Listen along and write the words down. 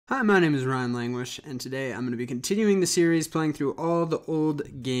Hi, my name is Ryan Langwish, and today I'm going to be continuing the series playing through all the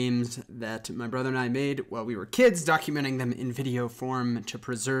old games that my brother and I made while we were kids, documenting them in video form to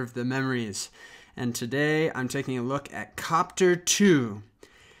preserve the memories. And today I'm taking a look at Copter 2.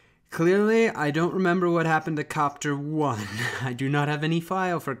 Clearly, I don't remember what happened to Copter 1. I do not have any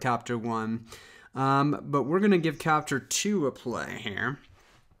file for Copter 1, but we're going to give Copter 2 a play here.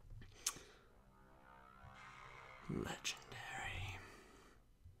 Legend.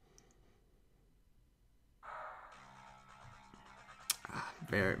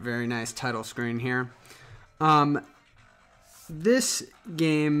 Very, very nice title screen here. This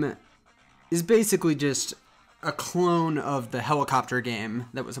game is basically just a clone of the helicopter game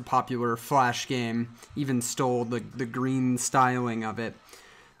that was a popular Flash game, even stole the green styling of it.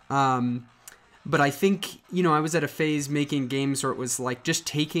 But I think, I was at a phase making games where it was like just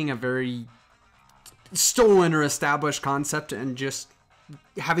taking a very stolen or established concept and just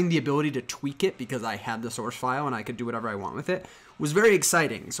having the ability to tweak it because I had the source file and I could do whatever I want with it was very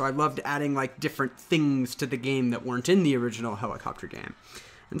exciting. So I loved adding like different things to the game that weren't in the original helicopter game.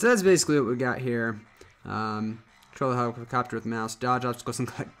 And so that's basically what we got here. Control the helicopter with the mouse, dodge obstacles and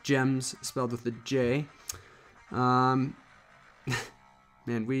collect gems, spelled with a J. Man,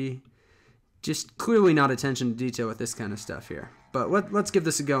 we just clearly not attention to detail with this kind of stuff here. But let's give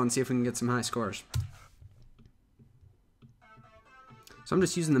this a go and see if we can get some high scores. So I'm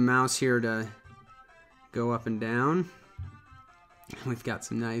just using the mouse here to go up and down. We've got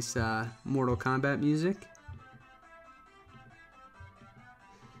some nice Mortal Kombat music.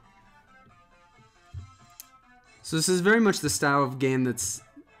 So this is very much the style of game that's,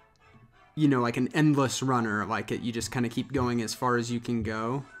 like an endless runner. Like you just kind of keep going as far as you can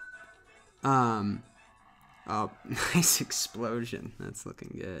go. Oh, nice explosion. That's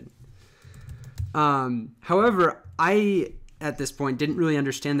looking good. However, I, at this point, didn't really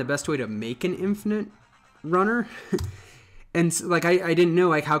understand the best way to make an infinite runner. And like I didn't know,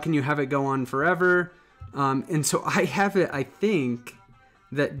 like, how can you have it go on forever? And so I have it, I think,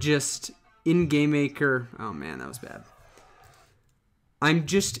 that just in GameMaker, oh man, that was bad. I'm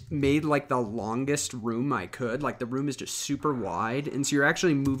just made like the longest room I could. Like the room is just super wide. And so you're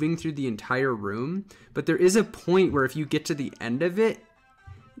actually moving through the entire room. But there is a point where if you get to the end of it,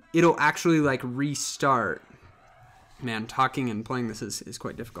 it'll actually like restart. Man, talking and playing this is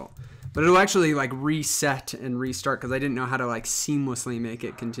quite difficult. But it'll actually like reset and restart because I didn't know how to like seamlessly make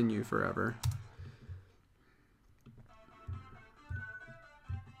it continue forever.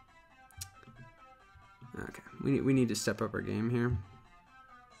 Okay, we need to step up our game here.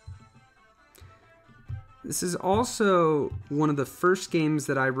 This is also one of the first games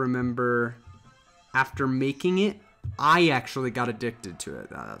that I remember after making it, I actually got addicted to it.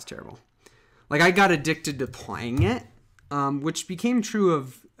 Oh, that was terrible. Like I got addicted to playing it, which became true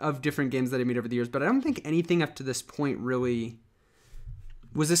of different games that I made over the years, but I don't think anything up to this point really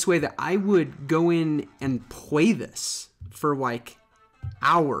was this way, that I would go in and play this for like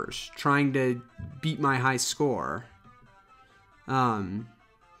hours trying to beat my high score.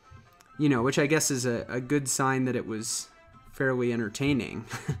 Which I guess is a good sign that it was fairly entertaining.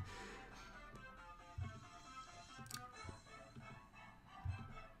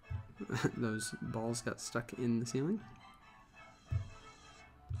 Those balls got stuck in the ceiling.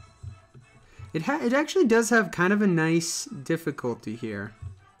 It actually does have kind of a nice difficulty here.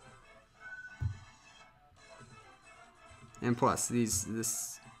 And plus,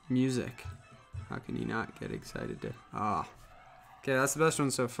 this music. How can you not get excited to... Ah. Okay, that's the best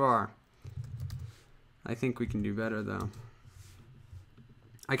one so far. I think we can do better, though.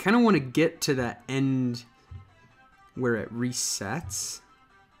 I kind of want to get to that end where it resets.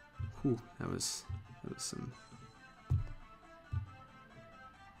 Whew, that was some...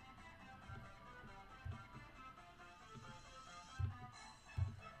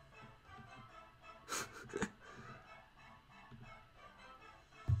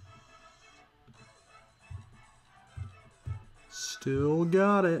 Still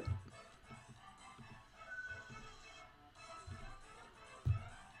got it.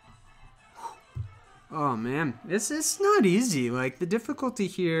 Oh man, it's not easy. Like the difficulty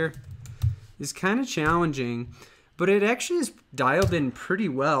here is kind of challenging, but it actually is dialed in pretty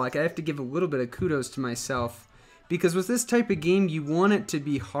well. Like I have to give a little bit of kudos to myself, because with this type of game, you want it to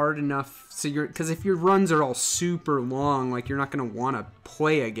be hard enough so because if your runs are all super long, like you're not gonna want to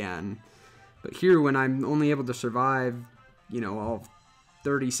play again. But here, when I'm only able to survive, all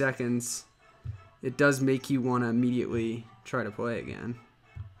 30 seconds, it does make you want to immediately try to play again.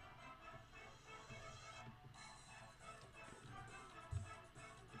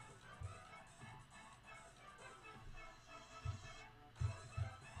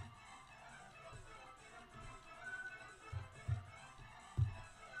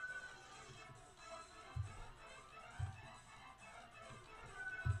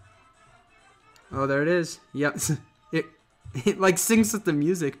 Oh, there it is. Yep. It like syncs with the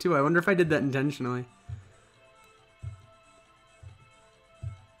music too. I wonder if I did that intentionally.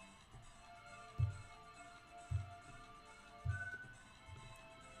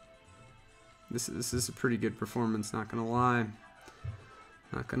 This is a pretty good performance, not gonna lie.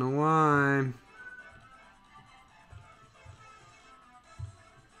 Not gonna lie.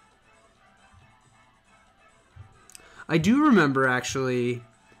 I do remember actually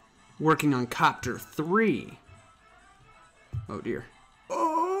working on Copter 3. Oh dear.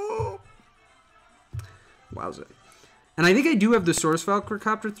 Oh! Wowza. And I think I do have the source file for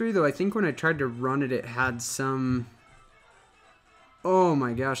Copter 3, though I think when I tried to run it, it had some... Oh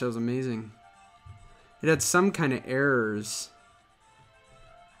my gosh, that was amazing. It had some kind of errors.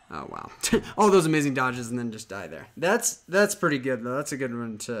 Oh wow. All those amazing dodges and then just die there. That's pretty good though. That's a good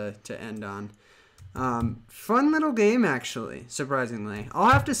one to end on. Fun little game actually, surprisingly. I'll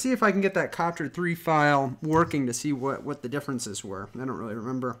have to see if I can get that Copter 3 file working to see what the differences were. I don't really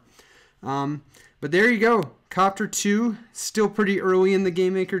remember. But there you go. Copter 2, still pretty early in the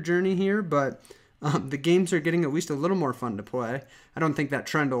Game Maker journey here, but the games are getting at least a little more fun to play. I don't think that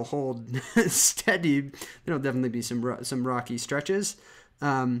trend will hold steady. There'll definitely be some rocky stretches.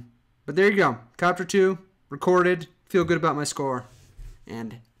 But there you go. Copter 2, recorded. Feel good about my score.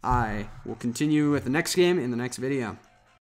 And I will continue with the next game in the next video.